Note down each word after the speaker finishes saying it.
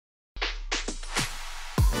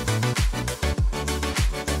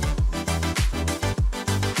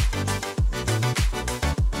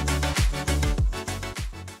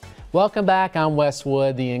Welcome back. I'm Wes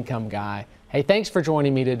Wood, the Income Guy. Hey, thanks for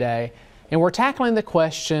joining me today. And we're tackling the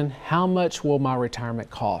question, how much will my retirement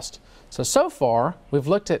cost? So far, we've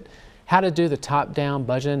looked at how to do the top-down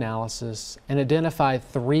budget analysis and identify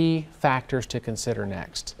 3 factors to consider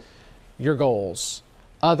next: your goals,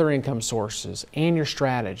 other income sources, and your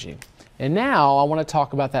strategy. And now I want to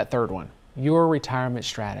talk about that third one, your retirement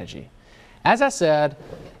strategy. As I said,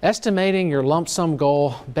 estimating your lump sum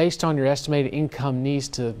goal based on your estimated income needs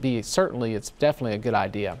to be, it's definitely a good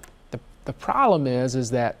idea. The problem is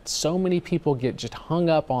that so many people get just hung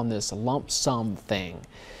up on this lump sum thing.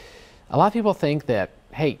 A lot of people think that,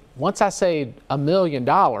 hey, once I save $1 million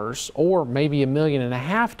or maybe $1.5 million,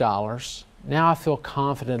 now I feel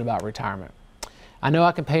confident about retirement. I know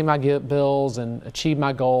I can pay my bills and achieve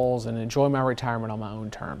my goals and enjoy my retirement on my own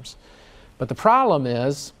terms. But the problem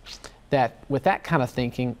is that with that kind of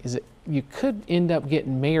thinking is that you could end up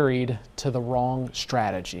getting married to the wrong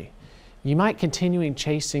strategy. You might continue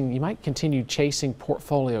chasing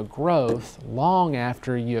portfolio growth long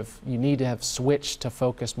after you need to have switched to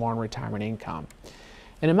focus more on retirement income.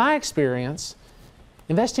 And in my experience,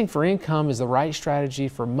 investing for income is the right strategy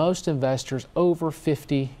for most investors over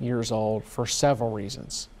 50 years old for several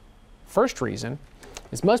reasons. First reason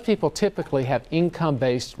is most people typically have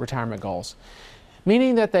income-based retirement goals,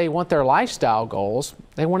 meaning that they want their lifestyle goals,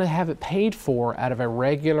 they want to have it paid for out of a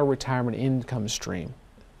regular retirement income stream.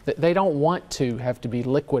 They don't want to have to be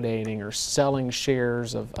liquidating or selling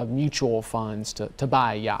shares of mutual funds to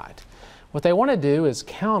buy a yacht. What they want to do is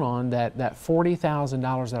count on that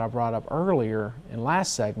 $40,000 that I brought up earlier in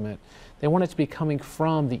last segment. They want it to be coming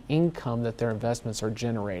from the income that their investments are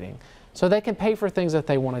generating, so they can pay for things that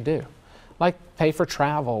they want to do, like pay for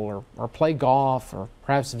travel or play golf or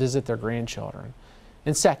perhaps visit their grandchildren.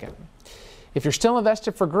 And second, if you're still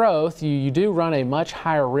invested for growth, you do run a much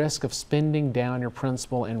higher risk of spending down your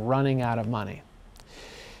principal and running out of money.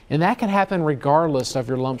 And that can happen regardless of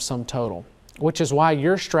your lump sum total, which is why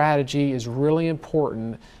your strategy is really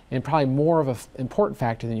important and probably more of an important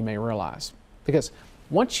factor than you may realize. Because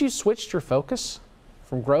once you switched your focus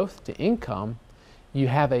from growth to income, you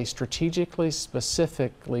have a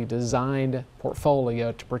specifically designed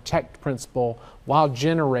portfolio to protect principal while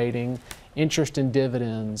generating interest and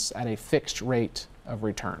dividends at a fixed rate of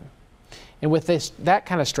return. And with that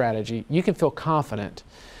kind of strategy, you can feel confident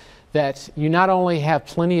that you not only have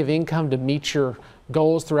plenty of income to meet your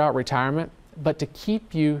goals throughout retirement, but to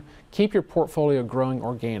keep your portfolio growing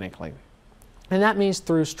organically. And that means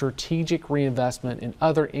through strategic reinvestment in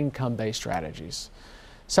other income-based strategies.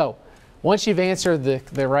 So once you've answered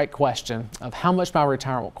the right question of how much my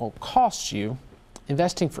retirement will cost you,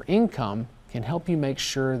 investing for income can help you make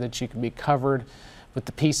sure that you can be covered with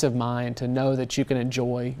the peace of mind to know that you can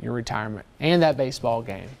enjoy your retirement and that baseball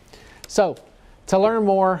game. So to learn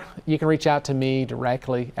more, you can reach out to me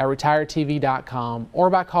directly at retiretv.com or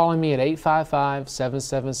by calling me at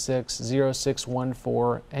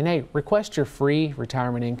 855-776-0614 and hey, request your free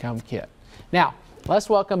retirement income kit. Now, let's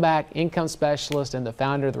welcome back income specialist and the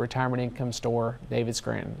founder of the Retirement Income Store, David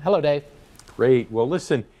Scranton. Hello, Dave. Great. Well,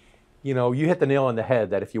 listen, you know, you hit the nail on the head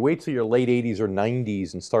that if you wait till your late 80s or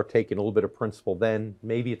 90s and start taking a little bit of principal, then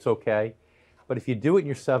maybe it's okay. But if you do it in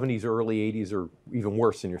your 70s or early 80s or even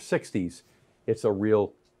worse in your 60s, it's a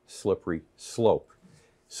real slippery slope.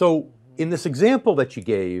 So in this example that you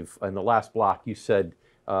gave in the last block, you said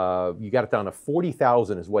you got it down to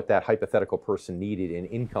 40,000 is what that hypothetical person needed in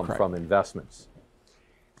income Correct. From investments.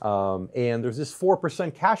 And there's this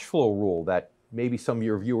 4% cash flow rule that maybe some of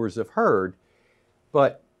your viewers have heard,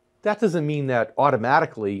 but that doesn't mean that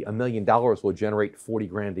automatically $1 million will generate 40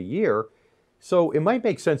 grand a year. So it might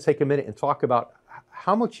make sense to take a minute and talk about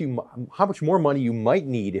how much more money you might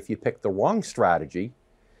need if you pick the wrong strategy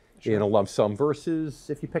in a lump sum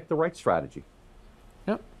versus if you pick the right strategy.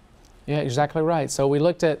 Yep. Yeah, exactly right. So we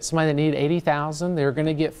looked at somebody that needed 80,000. They're going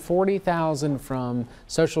to get 40,000 from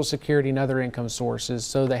Social Security and other income sources.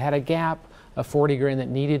 So they had a gap of 40 grand that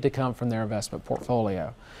needed to come from their investment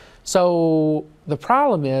portfolio. So the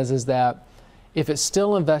problem is that if it's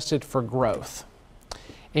still invested for growth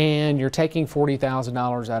and you're taking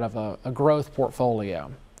 $40,000 out of a growth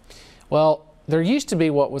portfolio, well, there used to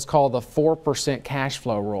be what was called the 4% cash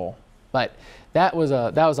flow rule, but that was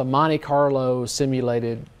a Monte Carlo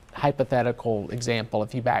simulated hypothetical example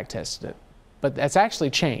if you back tested it. But that's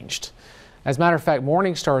actually changed. As a matter of fact,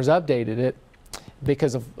 Morningstar has updated it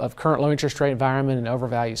because of current low interest rate environment and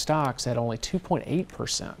overvalued stocks at only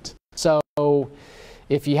 2.8%. So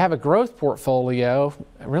if you have a growth portfolio,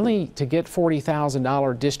 really to get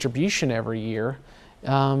 $40,000 distribution every year,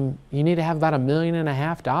 you need to have about $1.5 million.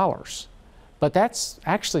 But that's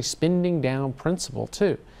actually spending down principal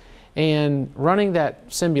too. And running that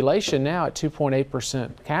simulation now at 2.8%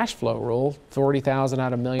 cash flow rule, 40,000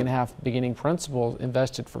 out of $1.5 million beginning principal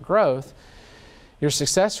invested for growth, your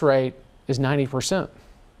success rate is 90%.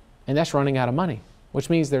 And that's running out of money, which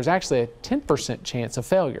means there's actually a 10% chance of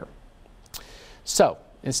failure. So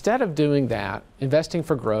instead of doing that, investing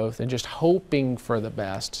for growth and just hoping for the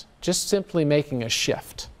best, just simply making a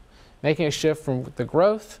shift from the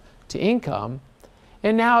growth to income.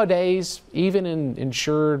 And nowadays, even in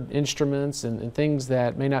insured instruments and things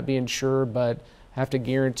that may not be insured but have to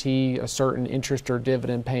guarantee a certain interest or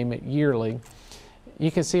dividend payment yearly, you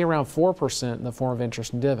can see around 4% in the form of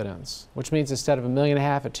interest and dividends, which means instead of $1.5 million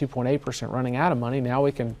at 2.8% running out of money, now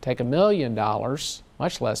we can take $1 million,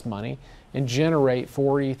 much less money, and generate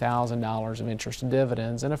 $40,000 of interest and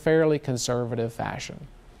dividends in a fairly conservative fashion.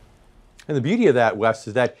 And the beauty of that, Wes,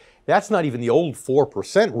 is that that's not even the old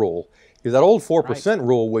 4% rule, because that old 4%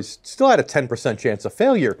 rule was still had a 10% chance of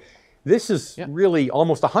failure. This is really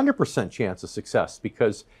almost 100% chance of success,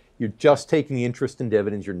 because you're just taking the interest and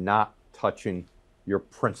dividends, you're not touching your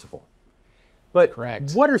principal. But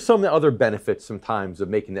what are some of the other benefits sometimes of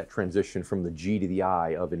making that transition from the G to the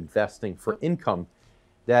I of investing for income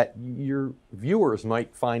that your viewers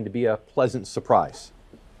might find to be a pleasant surprise?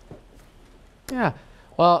 Yeah.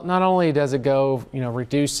 Well, not only does it go,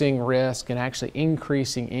 reducing risk and actually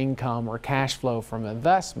increasing income or cash flow from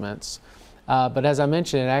investments, but as I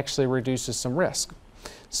mentioned, it actually reduces some risk.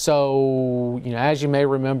 So, as you may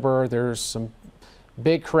remember, there's some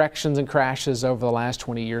big corrections and crashes over the last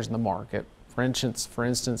 20 years in the market. For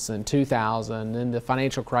instance, in 2000, and the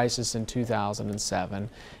financial crisis in 2007.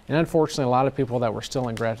 And unfortunately, a lot of people that were still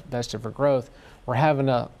invested for growth were having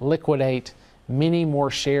to liquidate many more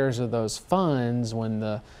shares of those funds when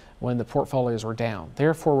the portfolios were down,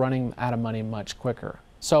 therefore running out of money much quicker.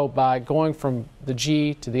 So by going from the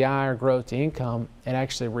G to the I, or growth to income, it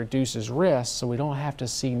actually reduces risk, so we don't have to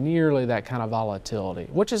see nearly that kind of volatility,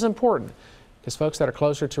 which is important because folks that are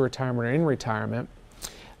closer to retirement or in retirement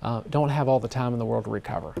don't have all the time in the world to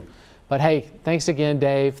recover. But hey, thanks again,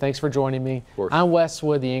 Dave. Thanks for joining me. I'm Wes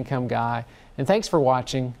Wood, the Income Guy, and thanks for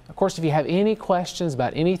watching. Of course, if you have any questions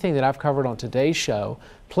about anything that I've covered on today's show,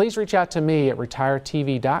 please reach out to me at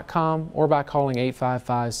retiretv.com or by calling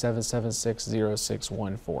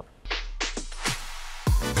 855-776-0614.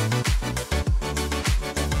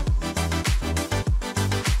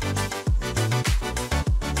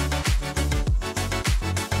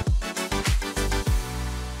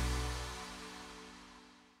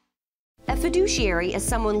 A fiduciary is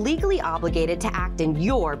someone legally obligated to act in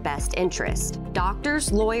your best interest.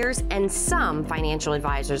 Doctors, lawyers, and some financial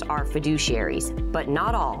advisors are fiduciaries, but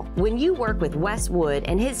not all. When you work with Wes Wood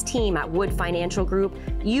and his team at Wood Financial Group,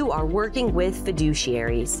 you are working with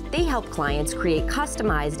fiduciaries. They help clients create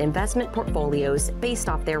customized investment portfolios based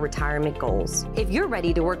off their retirement goals. If you're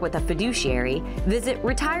ready to work with a fiduciary, visit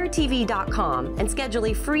retiretv.com and schedule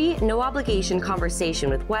a free, no-obligation conversation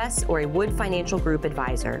with Wes or a Wood Financial Group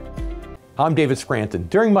advisor. I'm David Scranton.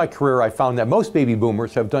 During my career, I found that most baby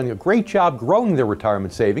boomers have done a great job growing their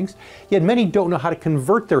retirement savings, yet many don't know how to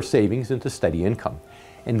convert their savings into steady income.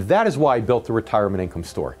 And that is why I built the Retirement Income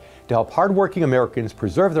Store, to help hardworking Americans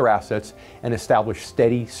preserve their assets and establish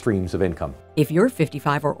steady streams of income. If you're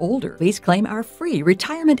 55 or older, please claim our free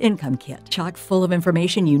Retirement Income Kit, chock full of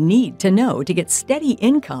information you need to know to get steady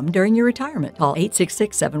income during your retirement. Call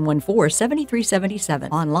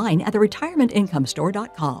 866-714-7377, online at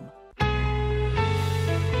theretirementinComestore.com.